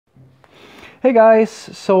Hey guys,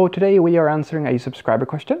 so today we are answering a subscriber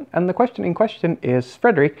question, and the question in question is,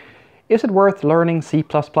 Frederick, is it worth learning C++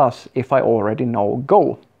 if I already know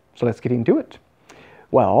Go? So let's get into it.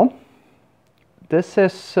 Well, this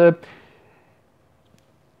is, to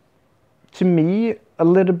me, a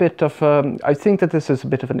little bit of, I think that this is a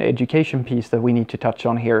bit of an education piece that we need to touch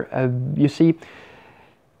on here. You see,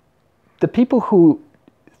 the people who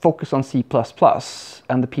focus on C++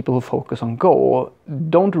 and the people who focus on Go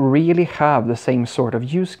don't really have the same sort of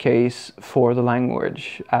use case for the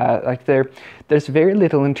language. There's very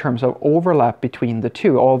little in terms of overlap between the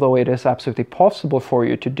two, although it is absolutely possible for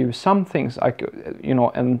you to do some things, like,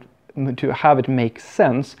 and to have it make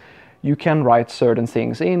sense. You can write certain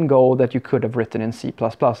things in Go that you could have written in C++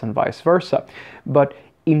 and vice versa. But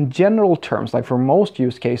in general terms, like for most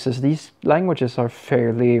use cases, these languages are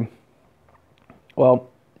fairly, well,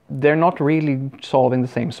 they're not really solving the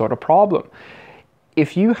same sort of problem.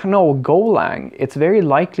 If you know Golang, it's very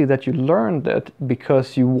likely that you learned it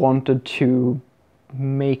because you wanted to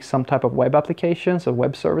make some type of web applications or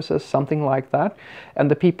web services, something like that.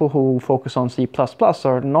 And the people who focus on C++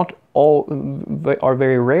 are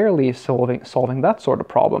very rarely solving that sort of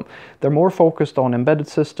problem. They're more focused on embedded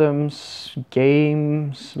systems,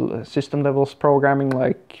 games, system levels programming,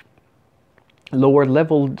 like lower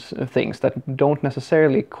leveled things that don't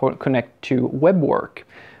necessarily connect to web work,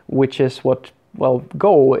 which is what, well,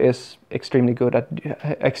 Go is extremely good at.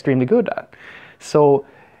 So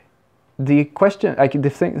the question, like the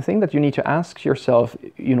thing that you need to ask yourself,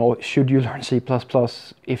 should you learn C++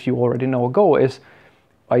 if you already know Go, is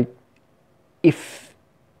like, if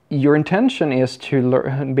your intention is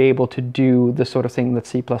to be able to do the sort of thing that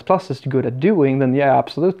C++ is good at doing, then yeah,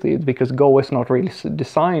 absolutely, because Go is not really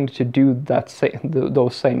designed to do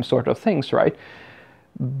those same sort of things, right?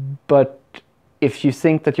 But if you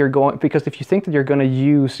think that you're going to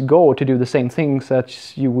use Go to do the same things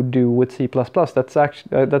that you would do with C++,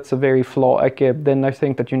 that's a very flaw. Then I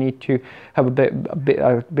think that you need to have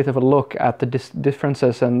a bit of a look at the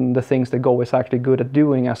differences and the things that Go is actually good at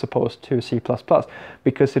doing as opposed to C++,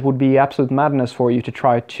 because it would be absolute madness for you to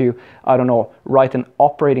try to, I don't know, write an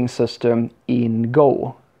operating system in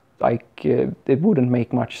Go. Like, it wouldn't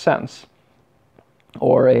make much sense.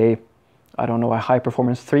 Or a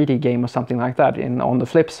high-performance 3D game or something like that. On the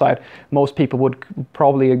flip side, most people would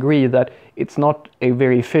probably agree that it's not a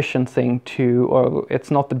very efficient thing or it's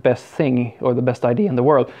not the best thing or the best idea in the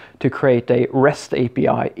world to create a REST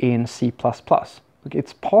API in C++.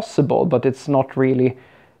 It's possible, but it's not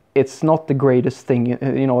the greatest thing.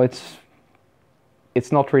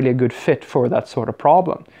 It's not really a good fit for that sort of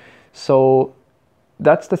problem. So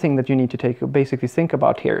that's the thing that you need to basically think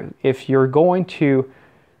about here. If you're going to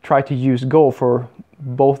try to use Go for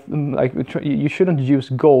both, like, you shouldn't use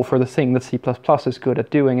Go for the thing that C++ is good at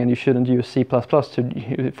doing, and you shouldn't use C++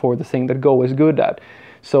 for the thing that Go is good at.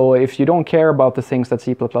 So if you don't care about the things that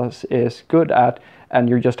C++ is good at, and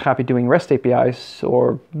you're just happy doing REST APIs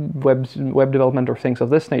or web development or things of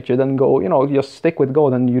this nature, then Go, just stick with Go,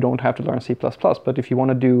 then you don't have to learn C++. But if you want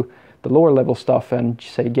to do the lower level stuff and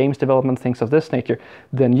say games development, things of this nature,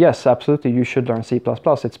 then yes, absolutely, you should learn C++.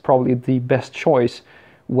 It's probably the best choice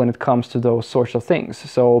when it comes to those sorts of things.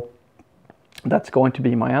 So that's going to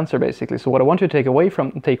be my answer, basically. So what I want you to take away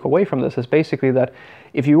from this is basically that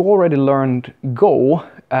if you already learned Go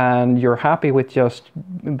and you're happy with just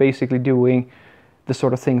basically doing the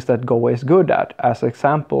sort of things that Go is good at, as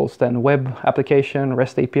examples, then web application,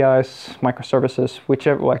 REST APIs, microservices,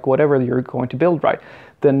 whatever you're going to build, right,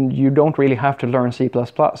 then you don't really have to learn C++.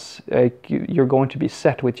 You're going to be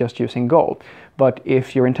set with just using Go. But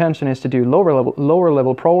if your intention is to do lower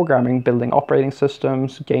level programming, building operating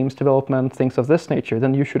systems, games development, things of this nature,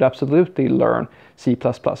 then you should absolutely learn C++,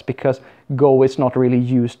 because Go is not really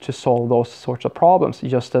used to solve those sorts of problems,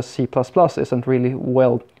 just as C++ isn't really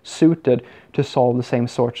well suited to solve the same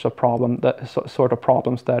sorts of problems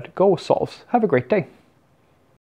that Go solves. Have a great day.